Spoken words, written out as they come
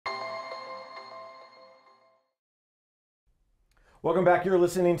Welcome back. You're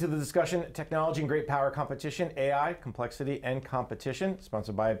listening to the discussion, Technology and Great Power Competition, AI, Complexity, and Competition,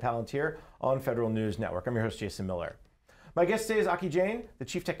 sponsored by Palantir on Federal News Network. I'm your host, Jason Miller. My guest today is Aki Jain, the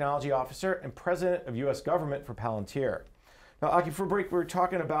Chief Technology Officer and President of U.S. Government for Palantir. Now, Aki, for a break, we were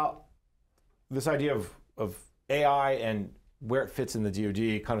talking about this idea of AI and where it fits in the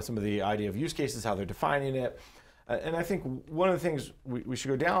DoD, kind of some of the idea of use cases, how they're defining it. And I think one of the things we should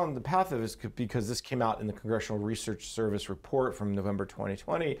go down the path of is because this came out in the Congressional Research Service report from November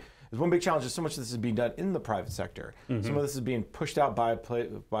 2020, is one big challenge is so much of this is being done in the private sector. Mm-hmm. Some of this is being pushed out by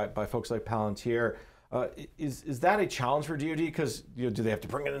folks like Palantir. Is that a challenge for DoD? Because do they have to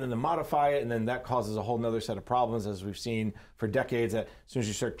bring it in and modify it, and then that causes a whole nother set of problems, as we've seen for decades, that as soon as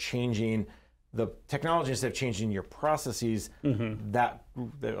you start changing the technology instead of changing your processes, that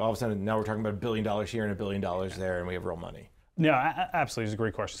all of a sudden now we're talking about $1 billion here and $1 billion there, and we have real money. No, absolutely, it's a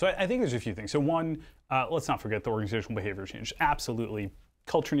great question. So I think there's a few things. So one, let's not forget the organizational behavior change. Absolutely,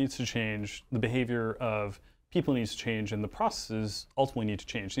 culture needs to change, the behavior of people needs to change, and the processes ultimately need to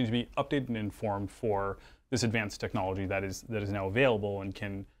change. They need to be updated and informed for this advanced technology that is now available and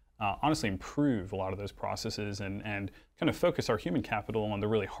can honestly improve a lot of those processes and kind of focus our human capital on the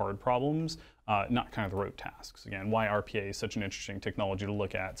really hard problems, not kind of the rote tasks. Again, why RPA is such an interesting technology to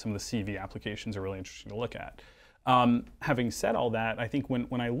look at. Some of the CV applications are really interesting to look at. Having said all that, I think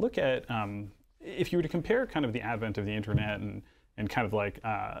when I look at, if you were to compare kind of the advent of the internet and kind of like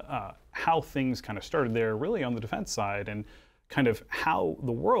how things kind of started there really on the defense side, and kind of how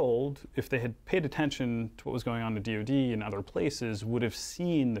the world, if they had paid attention to what was going on in DoD and other places, would have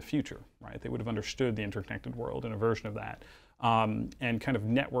seen the future, right? They would have understood the interconnected world and a version of that. And kind of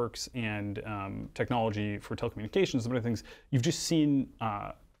networks and technology for telecommunications and other things, you've just seen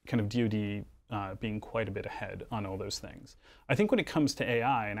kind of DoD being quite a bit ahead on all those things. I think when it comes to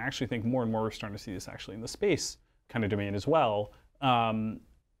AI, and I actually think more and more we're starting to see this actually in the space kind of domain as well,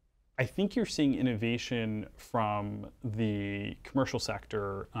 I think you're seeing innovation from the commercial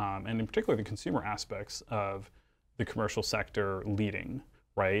sector, and in particular the consumer aspects of the commercial sector leading,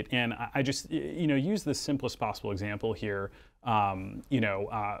 right? And I just, use the simplest possible example here. 30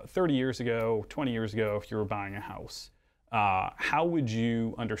 years ago, 20 years ago, if you were buying a house, how would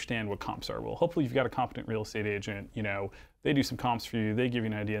you understand what comps are? Well, hopefully you've got a competent real estate agent, they do some comps for you, they give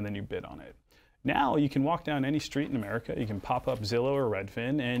you an idea, and then you bid on it. Now you can walk down any street in America, you can pop up Zillow or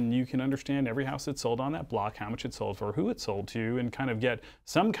Redfin, and you can understand every house that's sold on that block, how much it sold for, who it sold to, and kind of get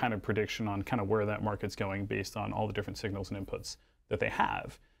some kind of prediction on kind of where that market's going based on all the different signals and inputs that they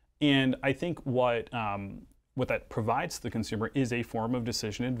have. And I think what that provides to the consumer is a form of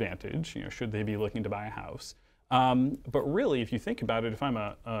decision advantage, should they be looking to buy a house. But really, if you think about it, if I'm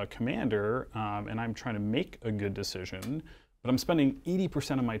a commander and I'm trying to make a good decision, but I'm spending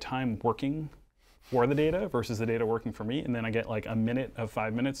 80% of my time working for the data versus the data working for me, and then I get like a minute of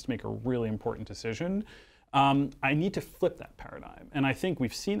 5 minutes to make a really important decision, I need to flip that paradigm. And I think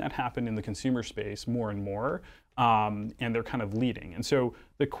we've seen that happen in the consumer space more and more, and they're kind of leading. And so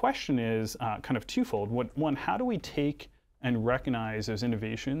the question is kind of twofold. One, how do we take and recognize those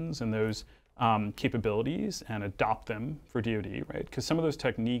innovations and those capabilities and adopt them for DoD, right? Because some of those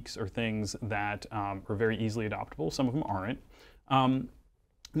techniques are things that are very easily adoptable, some of them aren't.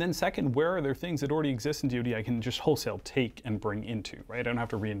 And then second, where are there things that already exist in DoD I can just wholesale take and bring into, right? I don't have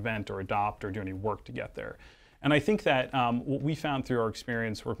to reinvent or adopt or do any work to get there. And I think that what we found through our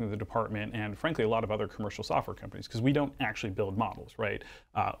experience working with the department and frankly a lot of other commercial software companies, because we don't actually build models, right?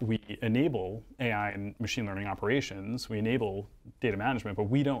 We enable AI and machine learning operations, we enable data management, but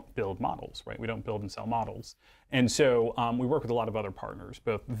we don't build models, right? We don't build and sell models. And so we work with a lot of other partners,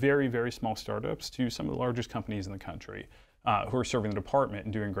 both very, very small startups to some of the largest companies in the country who are serving the department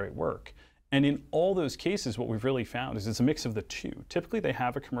and doing great work. And in all those cases, what we've really found is it's a mix of the two. Typically, they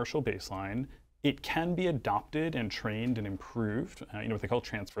have a commercial baseline. It can be adopted and trained and improved, what they call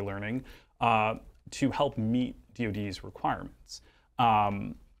transfer learning, to help meet DoD's requirements.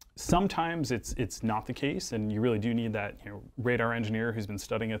 Sometimes it's not the case, and you really do need that radar engineer who's been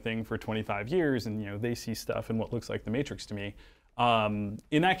studying a thing for 25 years, and they see stuff in what looks like the Matrix to me.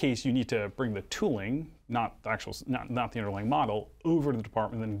 In that case, you need to bring the tooling, not the underlying model, over to the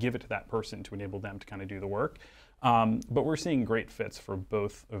department and then give it to that person to enable them to kind of do the work. But we're seeing great fits for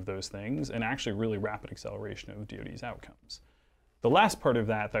both of those things and actually really rapid acceleration of DoD's outcomes. The last part of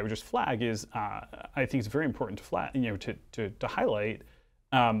that I would just flag is I think it's very important to highlight.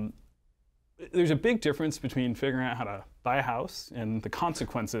 There's a big difference between figuring out how to buy a house and the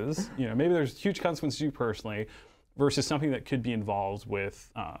consequences. Maybe there's huge consequences to you personally, versus something that could be involved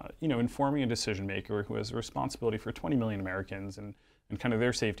with, informing a decision maker who has a responsibility for 20 million Americans and and kind of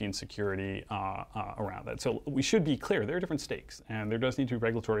their safety and security around that. So we should be clear, there are different stakes, and there does need to be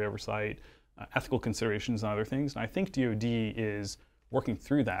regulatory oversight, ethical considerations, and other things. And I think DoD is working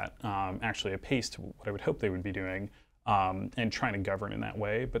through that actually at pace to what I would hope they would be doing, and trying to govern in that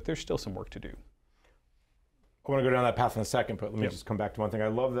way, but there's still some work to do. I want to go down that path in a second, but let me just come back to one thing. I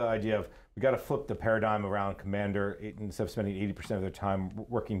love the idea of we got to flip the paradigm around commander instead of spending 80% of their time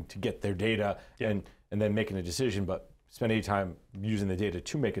working to get their data and then making a decision, but spend 80% time using the data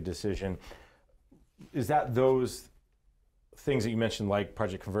to make a decision. Is that those things that you mentioned, like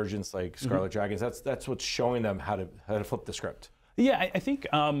Project Convergence, like Scarlet Dragons? That's what's showing them how to flip the script. Yeah, I think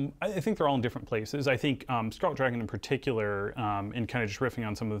they're all in different places. I think Scarlet Dragon in particular, and kind of just riffing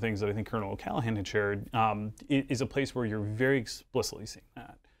on some of the things that I think Colonel O'Callaghan had shared, is a place where you're very explicitly seeing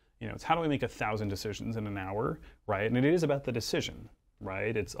that. You know, it's how do I make 1,000 decisions in an hour, right? And it is about the decision,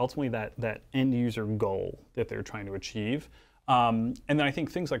 right? It's ultimately that end user goal that they're trying to achieve. And then I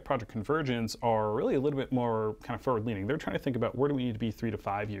think things like Project Convergence are really a little bit more kind of forward-leaning. They're trying to think about where do we need to be 3 to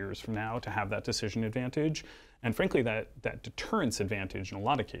 5 years from now to have that decision advantage, and frankly, that deterrence advantage in a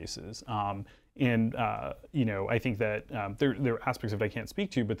lot of cases. You know, I think that there are aspects of it I can't speak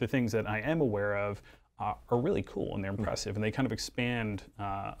to, but the things that I am aware of are really cool and they're impressive, and they kind of expand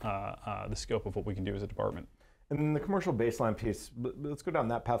the scope of what we can do as a department. And then the commercial baseline piece, let's go down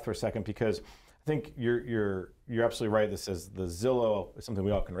that path for a second, because I think you're absolutely right. This is the Zillow is something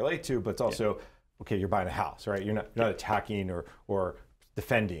we all can relate to, but it's also okay. You're buying a house, right? You're not attacking or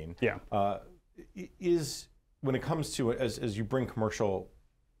defending. Yeah. Is when it comes to as you bring commercial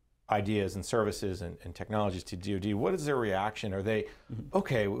ideas and services and technologies to DoD, what is their reaction? Are they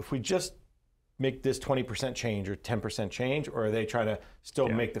okay if we just make this 20% change or 10% change, or are they trying to still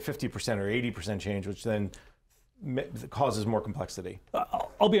make the 50% or 80% change, which then causes more complexity?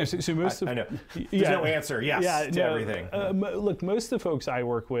 I'll be honest. So most I know there's no answer. Yes, to everything. Look, most of the folks I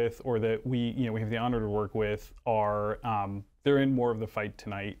work with, or that we have the honor to work with, are they're in more of the fight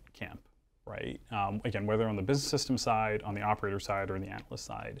tonight camp, right? Again, whether on the business system side, on the operator side, or on the analyst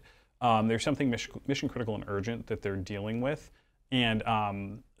side, there's something mission critical and urgent that they're dealing with, and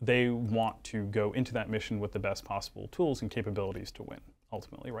they want to go into that mission with the best possible tools and capabilities to win.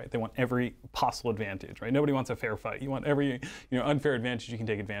 Ultimately, right? They want every possible advantage, right? Nobody wants a fair fight. You want every unfair advantage you can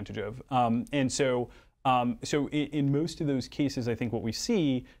take advantage of. And so in most of those cases, I think what we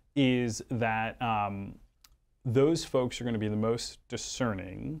see is that those folks are going to be the most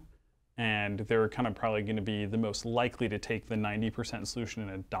discerning, and they're kind of probably going to be the most likely to take the 90% solution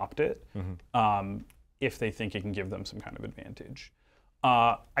and adopt it if they think it can give them some kind of advantage.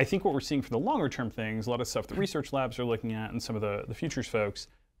 I think what we're seeing for the longer term things, a lot of stuff the research labs are looking at and some of the futures folks,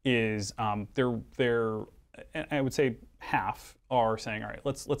 is they're I would say half are saying, all right,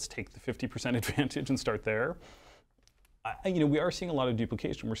 let's take the 50% advantage and start there. We are seeing a lot of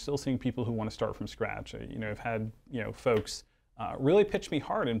duplication. We're still seeing people who want to start from scratch. I've had folks really pitch me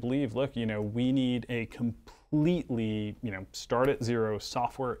hard and believe, look, we need a completely start at zero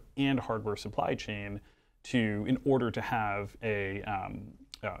software and hardware supply chain in order to have a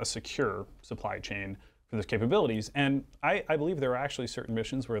secure supply chain for those capabilities. And I believe there are actually certain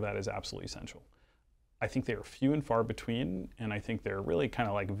missions where that is absolutely essential. I think they are few and far between, and I think they're really kind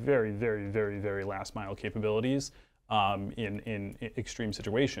of like very, very, very, very last mile capabilities in extreme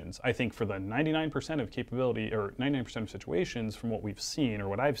situations. I think for the 99% of capability, or 99% of situations from what we've seen, or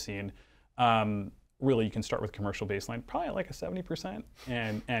what I've seen, really, you can start with commercial baseline, probably like a 70%,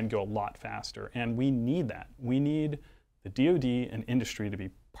 and go a lot faster. And we need that. We need the DoD and industry to be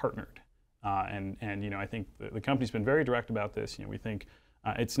partnered. And I think the company's been very direct about this. We think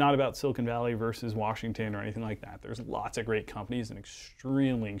it's not about Silicon Valley versus Washington or anything like that. There's lots of great companies and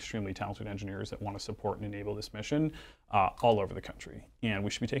extremely, extremely talented engineers that want to support and enable this mission all over the country. And we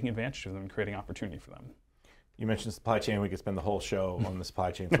should be taking advantage of them and creating opportunity for them. You mentioned supply chain. We could spend the whole show on the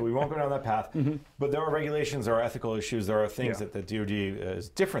supply chain, so we won't go down that path. But there are regulations, there are ethical issues, there are things that the DoD is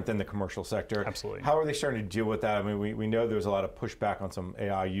different than the commercial sector. Absolutely. How are they starting to deal with that? I mean, we know there's a lot of pushback on some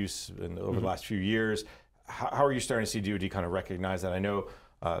AI use over the last few years. How are you starting to see DoD kind of recognize that? I know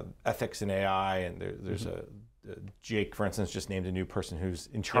ethics in AI, and there's Jake, for instance, just named a new person who's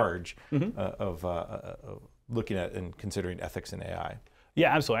in charge of looking at and considering ethics in AI.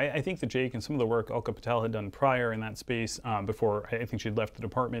 Yeah, absolutely. I think that Jake and some of the work Alka Patel had done prior in that space before I think she'd left the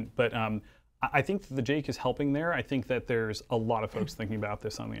department, but I think that the Jake is helping there. I think that there's a lot of folks thinking about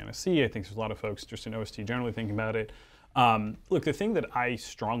this on the NSC. I think there's a lot of folks just in OST generally thinking about it. Look, the thing that I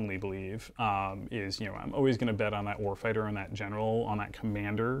strongly believe is, I'm always going to bet on that warfighter, on that general, on that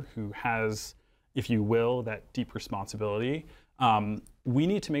commander who has, if you will, that deep responsibility. We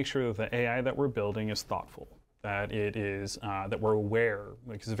need to make sure that the AI that we're building is thoughtful. that it is that we're aware,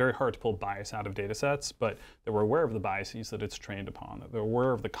 because it's very hard to pull bias out of data sets, but that we're aware of the biases that it's trained upon, that we're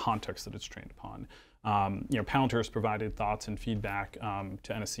aware of the context that it's trained upon. Palantir has provided thoughts and feedback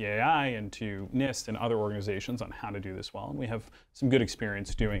to NSC-AI and to NIST and other organizations on how to do this well, and we have some good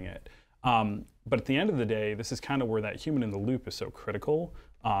experience doing it. But at the end of the day, this is kind of where that human in the loop is so critical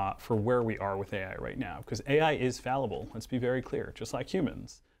for where we are with AI right now, because AI is fallible. Let's be very clear, just like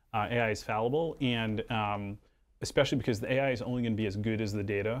humans. AI is fallible, and especially because the AI is only going to be as good as the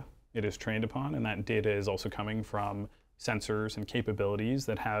data it is trained upon, and that data is also coming from sensors and capabilities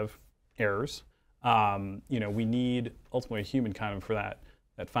that have errors. We need ultimately a human kind of for that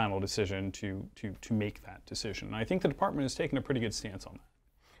final decision to make that decision. And I think the department has taken a pretty good stance on that.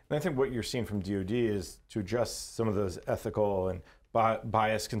 And I think what you're seeing from DoD is to address some of those ethical and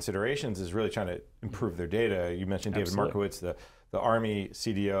bias considerations is really trying to improve their data. You mentioned David Markowitz, the Army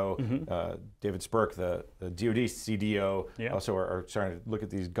CDO, David Spurk, the DoD CDO, also are trying to look at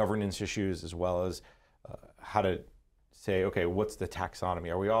these governance issues as well as how to say, okay, what's the taxonomy?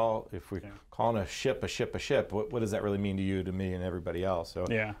 Are we all, if we're calling a ship, what does that really mean to you, to me, and everybody else? So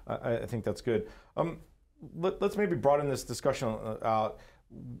I think that's good. Let's maybe broaden this discussion out.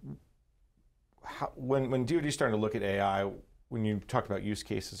 When DoD is starting to look at AI, when you talked about use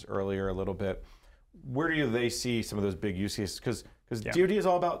cases earlier a little bit, where do they see some of those big use cases? Because DoD is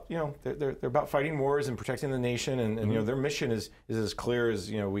all about, they're about fighting wars and protecting the nation, and their mission is as clear as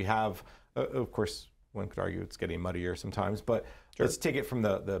we have. Of course, one could argue it's getting muddier sometimes, but let's take it from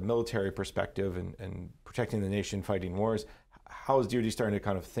the military perspective and protecting the nation, fighting wars. How is DoD starting to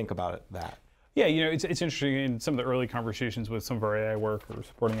kind of think about that? Yeah, it's interesting in some of the early conversations with some of our AI work or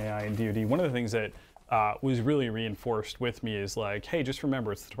supporting AI in DoD. One of the things that was really reinforced with me is like, hey, just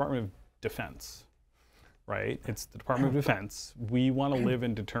remember, it's the Department of Defense, right? It's the Department of Defense. We want to live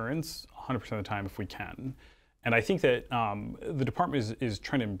in deterrence 100% of the time if we can. And I think that the department is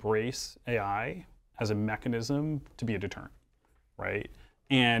trying to embrace AI as a mechanism to be a deterrent, right?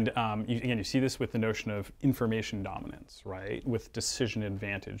 And you see this with the notion of information dominance, right? With decision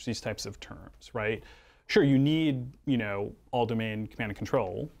advantage, these types of terms, right? Sure, you need, all domain command and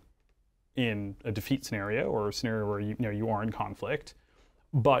control in a defeat scenario or a scenario where you are in conflict.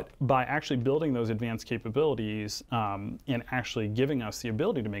 But by actually building those advanced capabilities and actually giving us the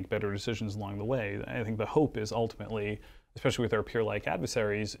ability to make better decisions along the way, I think the hope is ultimately, especially with our peer-like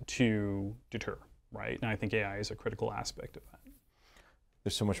adversaries, to deter, right? And I think AI is a critical aspect of that.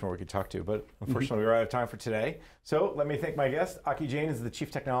 There's so much more we could talk to, but unfortunately we're out of time for today. So let me thank my guest. Aki Jain is the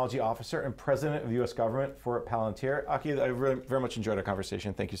Chief Technology Officer and President of the U.S. Government for Palantir. Aki, I really very much enjoyed our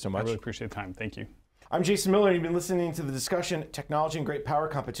conversation. Thank you so much. I really appreciate the time. Thank you. I'm Jason Miller, and you've been listening to the discussion, Technology and Great Power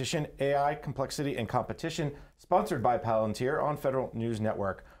Competition, AI, Complexity, and Competition, sponsored by Palantir on Federal News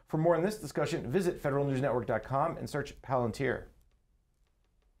Network. For more on this discussion, visit federalnewsnetwork.com and search Palantir.